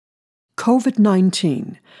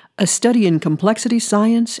COVID-19, a study in complexity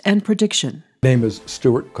science and prediction. My name is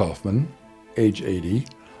Stuart Kauffman, age 80.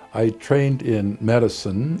 I trained in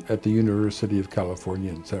medicine at the University of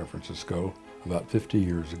California in San Francisco about 50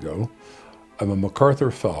 years ago. I'm a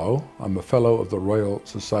MacArthur Fellow. I'm a Fellow of the Royal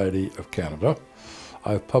Society of Canada.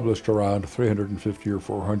 I've published around 350 or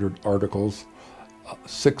 400 articles,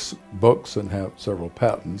 6 books, and have several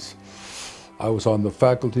patents. I was on the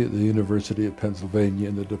faculty at the University of Pennsylvania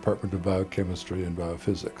in the Department of Biochemistry and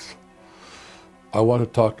Biophysics. I want to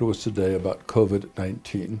talk to us today about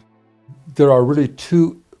COVID-19. There are really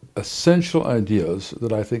 2 essential ideas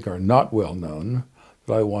that I think are not well known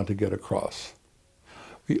that I want to get across.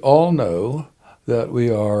 We all know that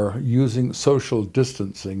we are using social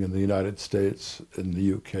distancing in the United States, in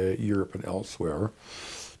the UK, Europe, and elsewhere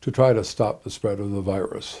to try to stop the spread of the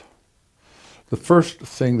virus. The first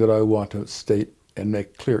thing that I want to state and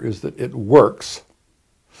make clear is that it works,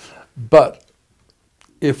 but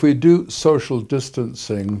if we do social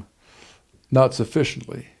distancing not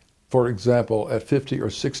sufficiently, for example, at 50 or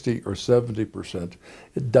 60 or 70%,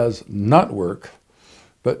 it does not work,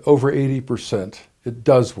 but over 80%, it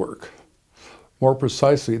does work. More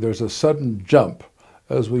precisely, there's a sudden jump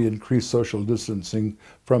as we increase social distancing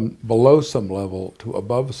from below some level to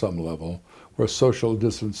above some level, where social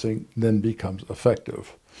distancing then becomes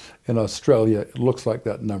effective. In Australia, it looks like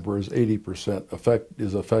that number is 80%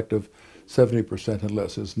 effective, 70% and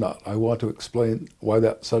less is not. I want to explain why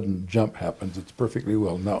that sudden jump happens. It's perfectly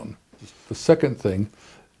well known. The second thing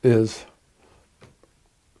is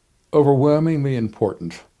overwhelmingly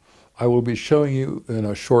important. I will be showing you in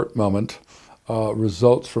a short moment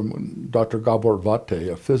results from Dr. Gabor Vate,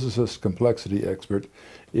 a physicist complexity expert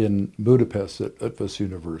in Budapest at this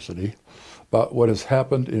university, about what has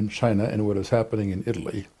happened in China and what is happening in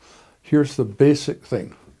Italy. Here's the basic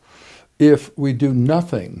thing. If we do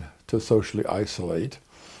nothing to socially isolate,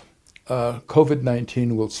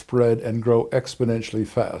 COVID-19 will spread and grow exponentially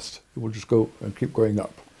fast. It will just go and keep going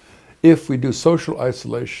up. If we do social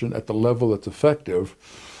isolation at the level that's effective,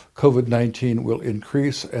 COVID-19 will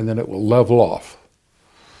increase and then it will level off.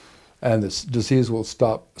 And this disease will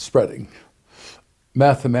stop spreading.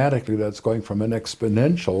 Mathematically, that's going from an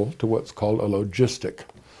exponential to what's called a logistic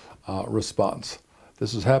response.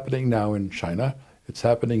 This is happening now in China. It's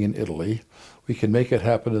happening in Italy. We can make it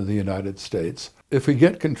happen in the United States. If we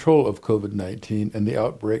get control of COVID-19 and the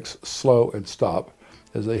outbreaks slow and stop,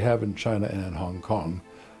 as they have in China and in Hong Kong,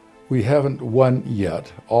 we haven't won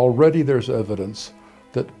yet. Already there's evidence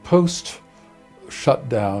that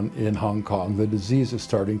post-shutdown in Hong Kong, the disease is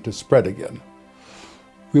starting to spread again.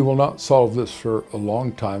 We will not solve this for a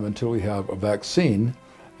long time until we have a vaccine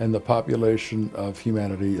and the population of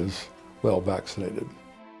humanity is well vaccinated.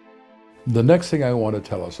 The next thing I want to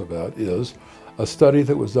tell us about is a study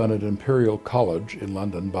that was done at Imperial College in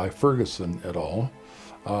London by Ferguson et al.,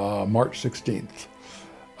 March 16th.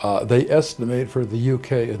 They estimate for the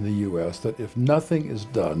UK and the US that if nothing is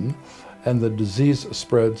done and the disease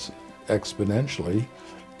spreads exponentially,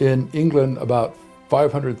 in England about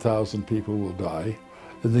 500,000 people will die.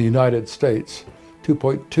 In the United States,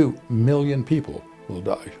 2.2 million people will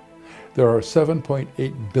die. There are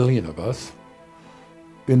 7.8 billion of us.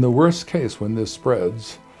 In the worst case, when this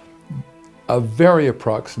spreads, a very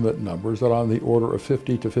approximate numbers that on the order of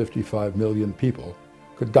 50 to 55 million people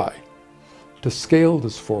could die. To scale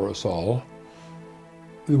this for us all,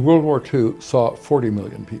 World War II saw 40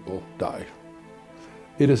 million people die.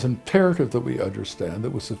 It is imperative that we understand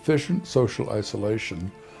that with sufficient social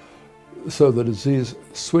isolation, so the disease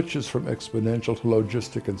switches from exponential to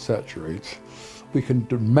logistic and saturates, we can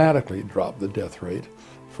dramatically drop the death rate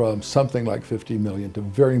from something like 50 million to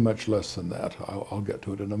very much less than that. I'll get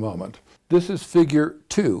to it in a moment. This is figure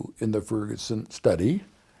 2 in the Ferguson study,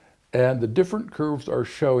 and the different curves are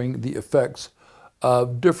showing the effects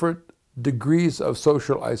of different degrees of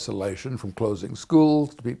social isolation, from closing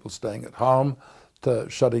schools to people staying at home to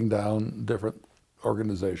shutting down different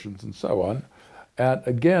organizations and so on. And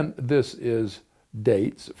again, this is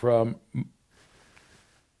dates from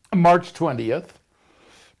March 20th,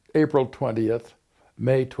 April 20th,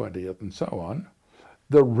 May 20th, and so on.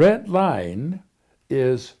 The red line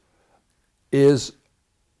is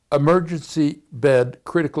emergency bed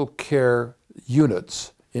critical care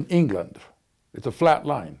units in England. It's a flat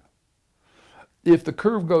line. If the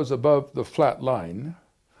curve goes above the flat line,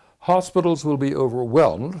 hospitals will be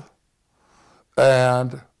overwhelmed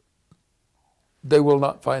and they will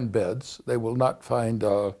not find beds, they will not find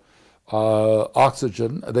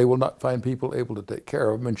oxygen, they will not find people able to take care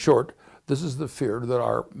of them. In short, this is the fear that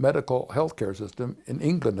our medical healthcare system, in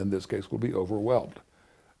England in this case, will be overwhelmed.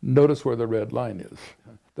 Notice where the red line is.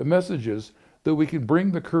 The message is that we can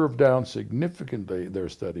bring the curve down significantly, their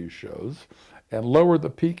study shows, and lower the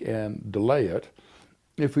peak and delay it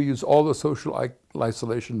if we use all the social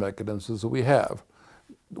isolation mechanisms that we have.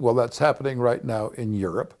 Well, that's happening right now in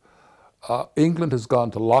Europe. England has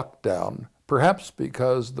gone to lockdown, perhaps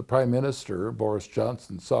because the Prime Minister, Boris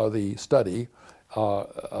Johnson, saw the study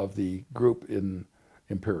of the group in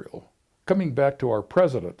Imperial. Coming back to our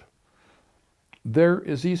president, there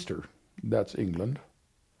is Easter. That's England.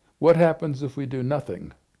 What happens if we do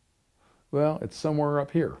nothing? Well, it's somewhere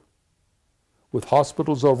up here. With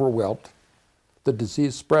hospitals overwhelmed, the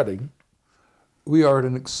disease spreading, we are at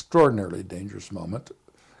an extraordinarily dangerous moment.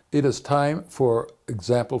 It is time, for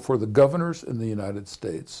example, for the governors in the United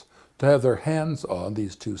States to have their hands on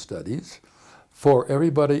these two studies, for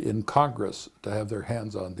everybody in Congress to have their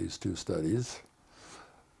hands on these two studies.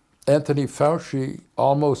 Anthony Fauci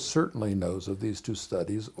almost certainly knows of these two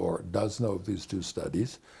studies, or does know of these two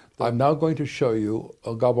studies. I'm now going to show you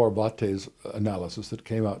Gabor Mate's analysis that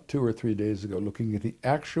came out 2 or 3 days ago, looking at the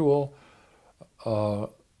actual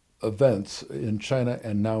events in China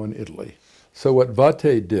and now in Italy. So what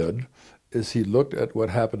Vate did is he looked at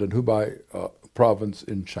what happened in Hubei province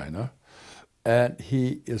in China, and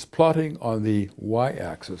he is plotting on the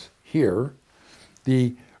y-axis here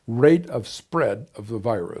the rate of spread of the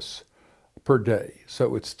virus per day.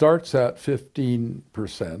 So it starts at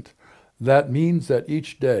 15%. That means that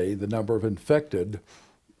each day the number of infected,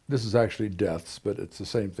 this is actually deaths, but it's the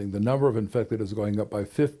same thing, the number of infected is going up by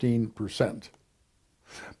 15%.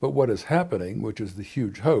 But what is happening, which is the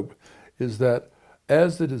huge hope, is that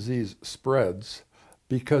as the disease spreads,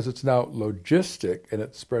 because it's now logistic and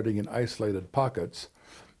it's spreading in isolated pockets,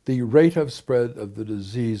 the rate of spread of the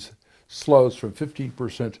disease slows from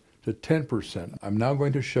 15% to 10%. I'm now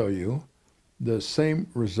going to show you the same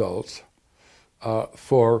results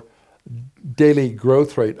for daily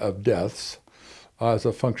growth rate of deaths as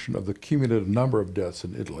a function of the cumulative number of deaths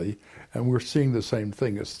in Italy, and we're seeing the same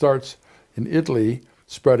thing. It starts in Italy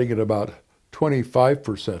spreading at about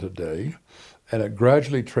 25% a day, and it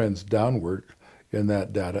gradually trends downward in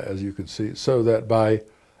that data, as you can see, so that by,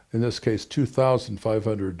 in this case,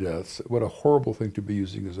 2,500 deaths, what a horrible thing to be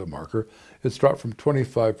using as a marker, it's dropped from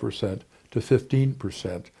 25% to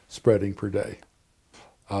 15% spreading per day.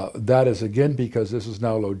 That is, again, because this is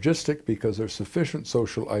now logistic, because there's sufficient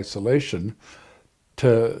social isolation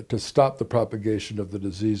to stop the propagation of the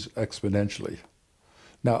disease exponentially.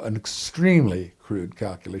 Now, an extremely crude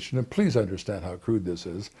calculation, and please understand how crude this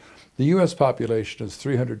is. The U.S. population is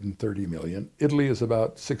 330 million. Italy is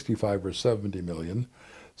about 65 or 70 million.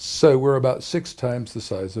 So we're about 6 times the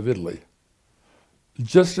size of Italy.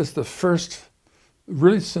 Just as the first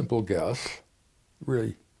really simple guess,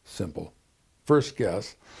 really simple, first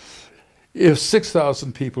guess, if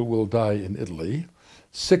 6,000 people will die in Italy,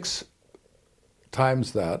 6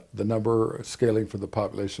 times that, the number scaling for the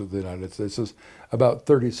population of the United States, is about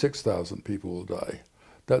 36,000 people will die.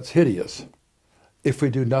 That's hideous. If we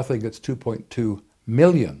do nothing, it's 2.2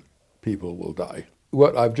 million people will die.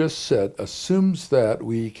 What I've just said assumes that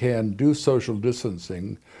we can do social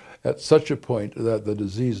distancing at such a point that the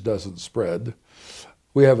disease doesn't spread.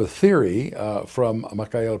 We have a theory from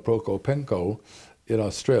Mikhail Prokopenko in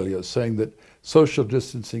Australia saying that social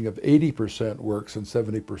distancing of 80% works and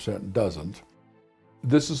 70% doesn't.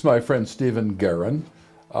 This is my friend Stephen Guerin.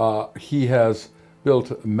 He has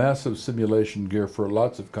built massive simulation gear for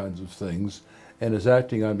lots of kinds of things and is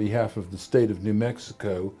acting on behalf of the state of New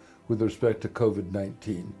Mexico with respect to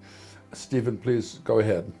COVID-19. Stephen, please go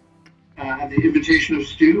ahead. At the invitation of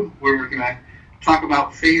Stu, we're going to talk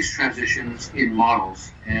about phase transitions in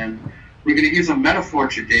models. And we're going to use a metaphor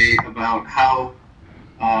today about how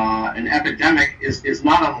an epidemic is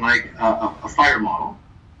not unlike a fire model.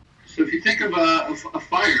 So if you think of a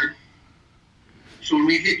fire, so when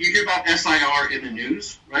you hear about SIR in the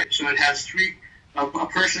news, right? So it has a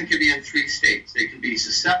person can be in 3 states. They can be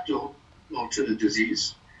susceptible to the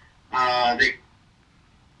disease, and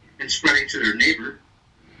spreading to their neighbor,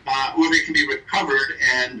 or they can be recovered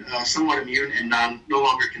and somewhat immune and no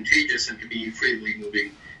longer contagious and can be freely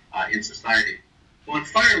moving in society. Well, in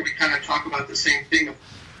fire, we kind of talk about the same thing.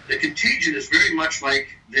 The contagion is very much like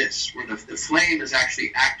this, where the flame is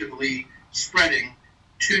actually actively spreading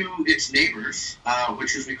to its neighbors,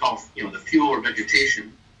 which is we call the fuel or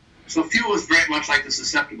vegetation. So fuel is very much like the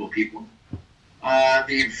susceptible people.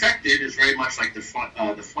 The infected is very much like the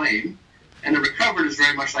flame, and the recovered is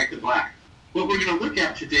very much like the black. What we're going to look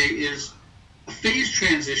at today is phase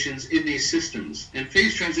transitions in these systems. And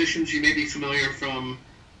phase transitions, you may be familiar from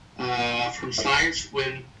science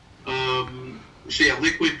when, say, a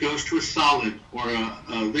liquid goes to a solid or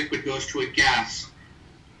a liquid goes to a gas.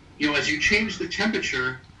 as you change the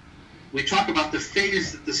temperature, we talk about the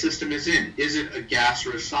phase that the system is in. Is it a gas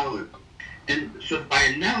or a solid? And so by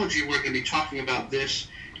analogy, we're going to be talking about this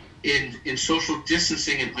in social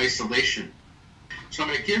distancing and isolation. So I'm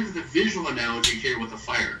going to give the visual analogy here with a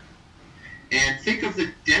fire. And think of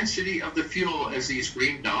the density of the fuel as these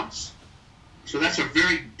green dots. So that's a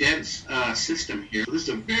very dense system here. So this is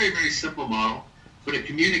a very, very simple model, but it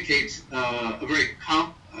communicates a very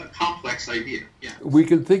complex idea. Yeah. We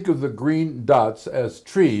can think of the green dots as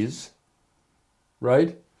trees,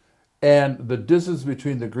 right? And the distance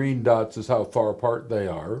between the green dots is how far apart they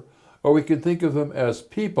are. Or we can think of them as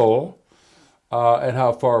people and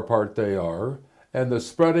how far apart they are. And the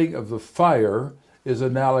spreading of the fire is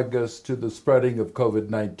analogous to the spreading of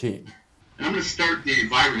COVID-19. I'm going to start the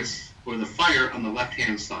virus or the fire on the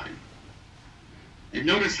left-hand side. And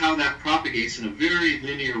notice how that propagates in a very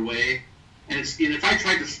linear way. And if I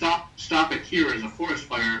tried to stop it here as a forest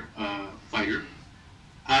fire fighter,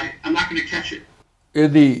 I'm not going to catch it.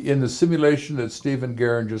 In the simulation that Stephen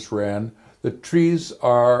Guerin just ran, the trees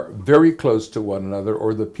are very close to one another,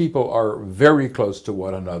 or the people are very close to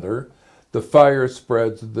one another. The fire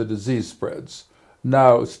spreads, the disease spreads.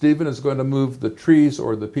 Now, Stephen is going to move the trees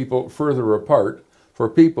or the people further apart. For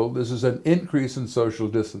people, this is an increase in social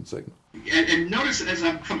distancing. And notice,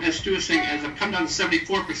 as Stu was saying, as I've come down to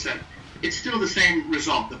 74%, it's still the same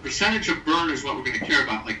result. The percentage of burn is what we're going to care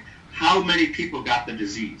about, like how many people got the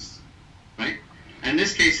disease, right? And in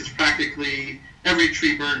this case, it's practically every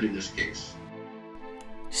tree burned in this case.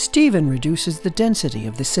 Stephen reduces the density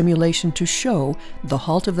of the simulation to show the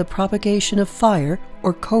halt of the propagation of fire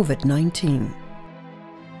or COVID-19.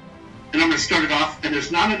 And I'm going to start it off, and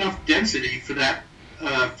there's not enough density for that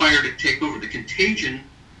fire to take over. The contagion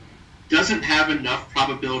doesn't have enough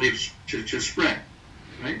probability to spread,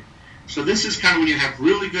 right? So this is kind of when you have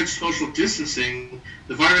really good social distancing,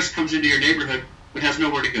 the virus comes into your neighborhood but has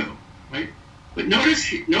nowhere to go, right? But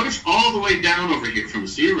notice all the way down over here from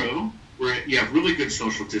 0, where you have really good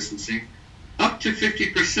social distancing, up to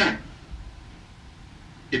 50%.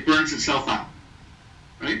 It burns itself out,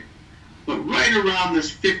 right? But right around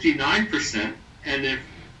this 59%, and if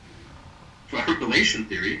for percolation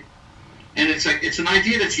theory, and it's an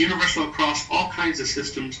idea that's universal across all kinds of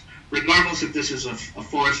systems, regardless if this is a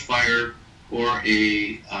forest fire or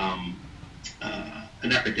an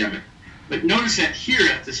epidemic. But notice that here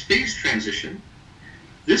at this phase transition,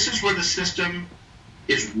 this is where the system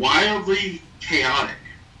is wildly chaotic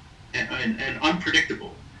and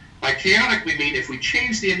unpredictable. By chaotic, we mean if we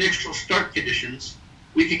change the initial start conditions,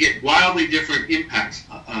 we could get wildly different impacts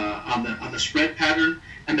on the spread pattern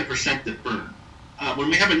and the percent that burn. When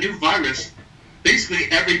we have a new virus, basically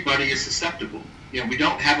everybody is susceptible. We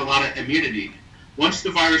don't have a lot of immunity. Once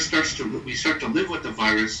the virus we start to live with the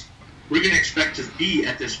virus, we're going to expect to be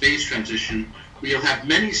at this phase transition where you'll have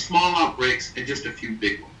many small outbreaks and just a few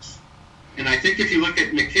big ones. And I think if you look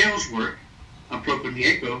at Mikhail's work on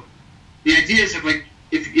Propagnieco, the idea is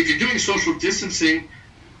if you're doing social distancing,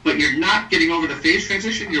 but you're not getting over the phase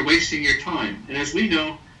transition, you're wasting your time. And as we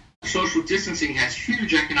know, social distancing has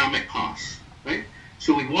huge economic costs, right?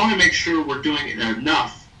 So we want to make sure we're doing it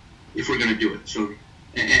enough if we're going to do it. So,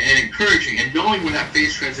 and encouraging and knowing where that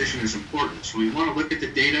phase transition is important. So we want to look at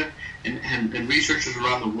the data and researchers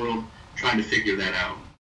around the world trying to figure that out.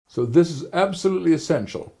 So this is absolutely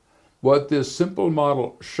essential. What this simple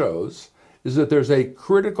model shows is that there's a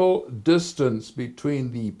critical distance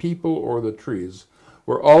between the people or the trees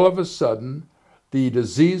where all of a sudden the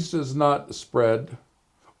disease does not spread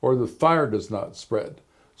or the fire does not spread.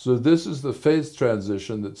 So this is the phase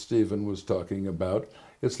transition that Stephen was talking about.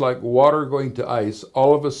 It's like water going to ice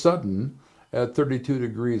all of a sudden at 32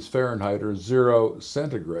 degrees Fahrenheit or 0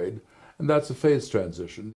 centigrade, and that's a phase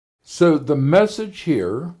transition. So the message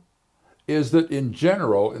here is that in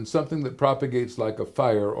general, in something that propagates like a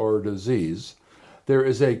fire or a disease, there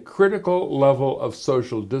is a critical level of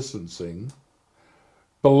social distancing.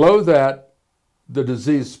 Below that, the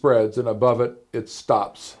disease spreads, and above it, it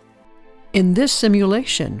stops. In this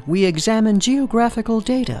simulation, we examine geographical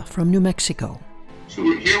data from New Mexico. So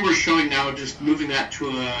here we're showing now, just moving that to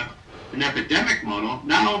an epidemic model.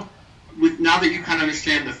 Now that you kind of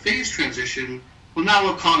understand the phase transition, well, now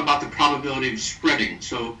we'll talk about the probability of spreading.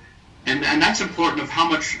 So, and that's important of how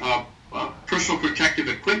much personal protective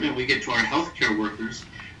equipment we get to our healthcare workers.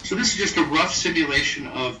 So this is just a rough simulation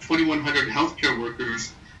of 2,100 healthcare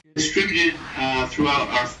workers distributed throughout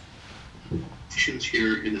our stations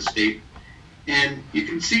here in the state. And you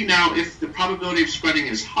can see now if the probability of spreading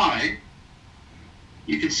is high,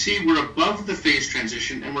 you can see we're above the phase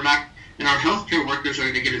transition, and our healthcare workers are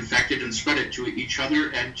going to get infected and spread it to each other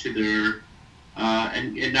and to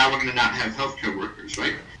and now we're going to not have healthcare workers,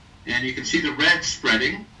 right? And you can see the red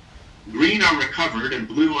spreading, green are recovered, and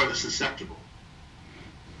blue are the susceptible.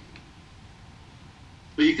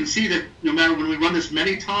 But you can see that no matter when we run this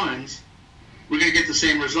many times, we're going to get the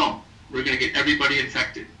same result. We're going to get everybody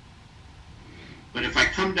infected. But if I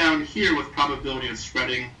come down here with probability of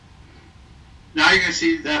spreading, now you're going to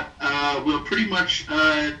see that will pretty much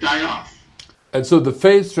die off. And so the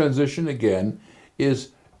phase transition, again,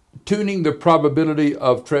 is tuning the probability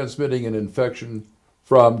of transmitting an infection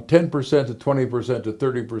from 10% to 20% to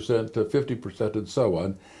 30% to 50% and so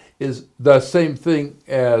on, is the same thing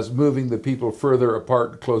as moving the people further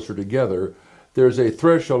apart and closer together. There's a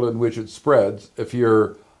threshold in which it spreads if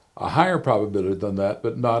you're a higher probability than that,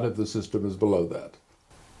 but not if the system is below that.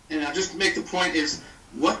 And I'll just make the point is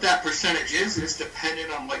what that percentage is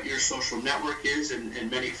dependent on what your social network is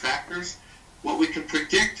and many factors. What we can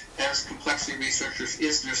predict as complexity researchers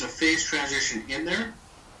is there's a phase transition in there.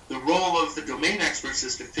 The role of the domain experts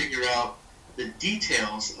is to figure out the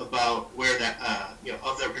details about where that,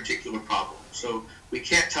 of that particular problem. So we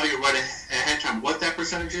can't tell you right ahead of time what that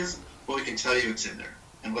percentage is, but we can tell you it's in there.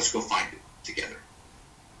 And let's go find it together.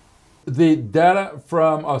 The data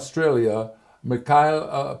from Australia,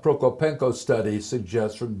 Mikhail Prokopenko's study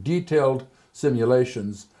suggests from detailed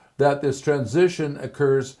simulations that this transition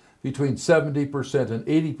occurs between 70% and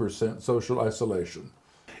 80% social isolation.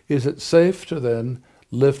 Is it safe to then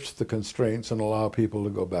lift the constraints and allow people to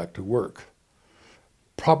go back to work?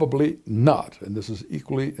 Probably not, and this is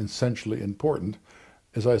equally essentially important.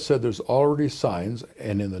 As I said, there's already signs,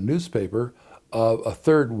 and in the newspaper, of a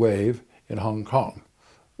third wave in Hong Kong.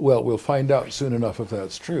 Well, we'll find out soon enough if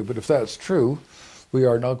that's true, but if that's true, we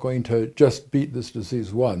are not going to just beat this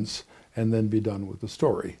disease once and then be done with the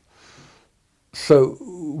story. So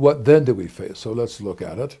what then do we face? So let's look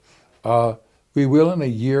at it. We will, in a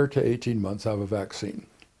year to 18 months, have a vaccine.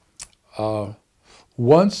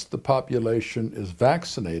 Once the population is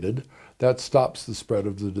vaccinated, that stops the spread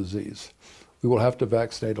of the disease. We will have to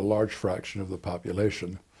vaccinate a large fraction of the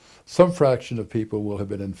population. Some fraction of people will have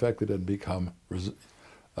been infected and become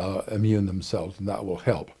immune themselves, and that will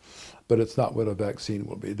help. But it's not what a vaccine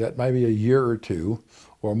will be. That might be a year or two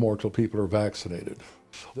or more till people are vaccinated.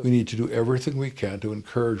 We need to do everything we can to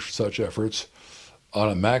encourage such efforts on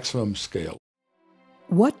a maximum scale.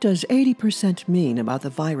 What does 80% mean about the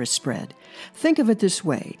virus spread? Think of it this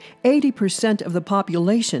way. 80% of the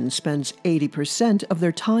population spends 80% of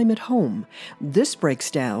their time at home. This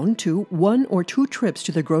breaks down to 1 or 2 trips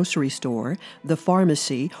to the grocery store, the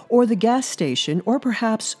pharmacy, or the gas station, or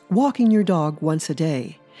perhaps walking your dog once a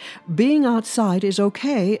day. Being outside is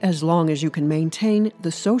okay as long as you can maintain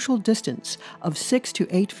the social distance of 6 to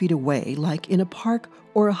 8 feet away, like in a park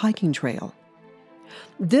or a hiking trail.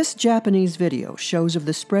 This Japanese video shows of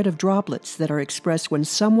the spread of droplets that are expressed when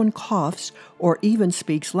someone coughs or even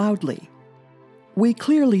speaks loudly. We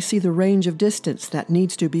clearly see the range of distance that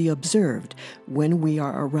needs to be observed when we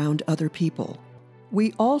are around other people.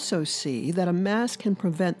 We also see that a mask can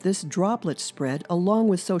prevent this droplet spread along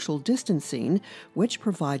with social distancing, which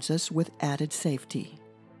provides us with added safety.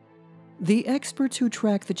 The experts who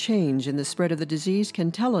track the change in the spread of the disease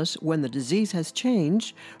can tell us when the disease has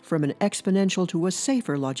changed from an exponential to a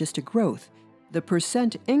safer logistic growth. The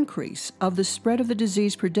percent increase of the spread of the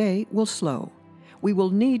disease per day will slow. We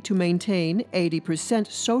will need to maintain 80%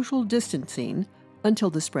 social distancing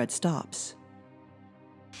until the spread stops.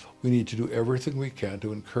 We need to do everything we can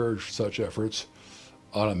to encourage such efforts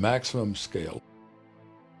on a maximum scale.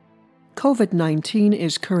 COVID-19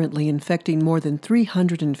 is currently infecting more than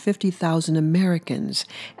 350,000 Americans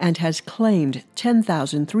and has claimed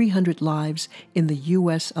 10,300 lives in the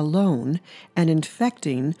U.S. alone and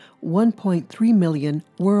infecting 1.3 million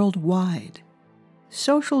worldwide.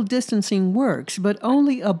 Social distancing works, but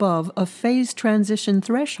only above a phase transition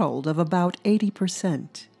threshold of about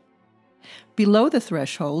 80%. Below the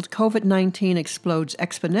threshold, COVID-19 explodes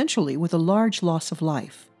exponentially with a large loss of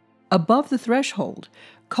life. Above the threshold,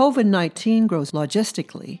 COVID-19 grows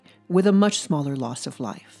logistically with a much smaller loss of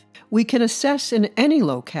life. We can assess in any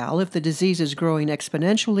locale if the disease is growing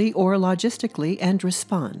exponentially or logistically and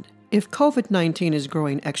respond. If COVID-19 is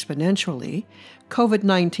growing exponentially,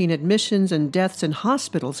 COVID-19 admissions and deaths in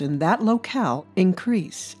hospitals in that locale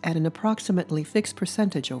increase at an approximately fixed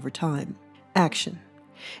percentage over time. Action.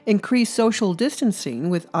 Increase social distancing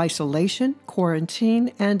with isolation,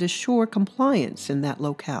 quarantine, and assure compliance in that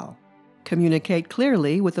locale. Communicate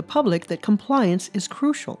clearly with the public that compliance is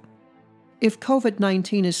crucial. If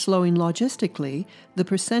COVID-19 is slowing logistically, the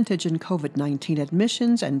percentage in COVID-19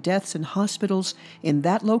 admissions and deaths in hospitals in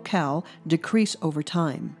that locale decrease over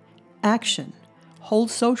time. Action. Hold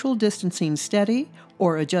social distancing steady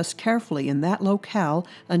or adjust carefully in that locale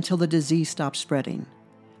until the disease stops spreading.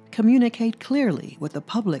 Communicate clearly with the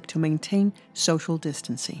public to maintain social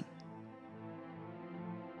distancing.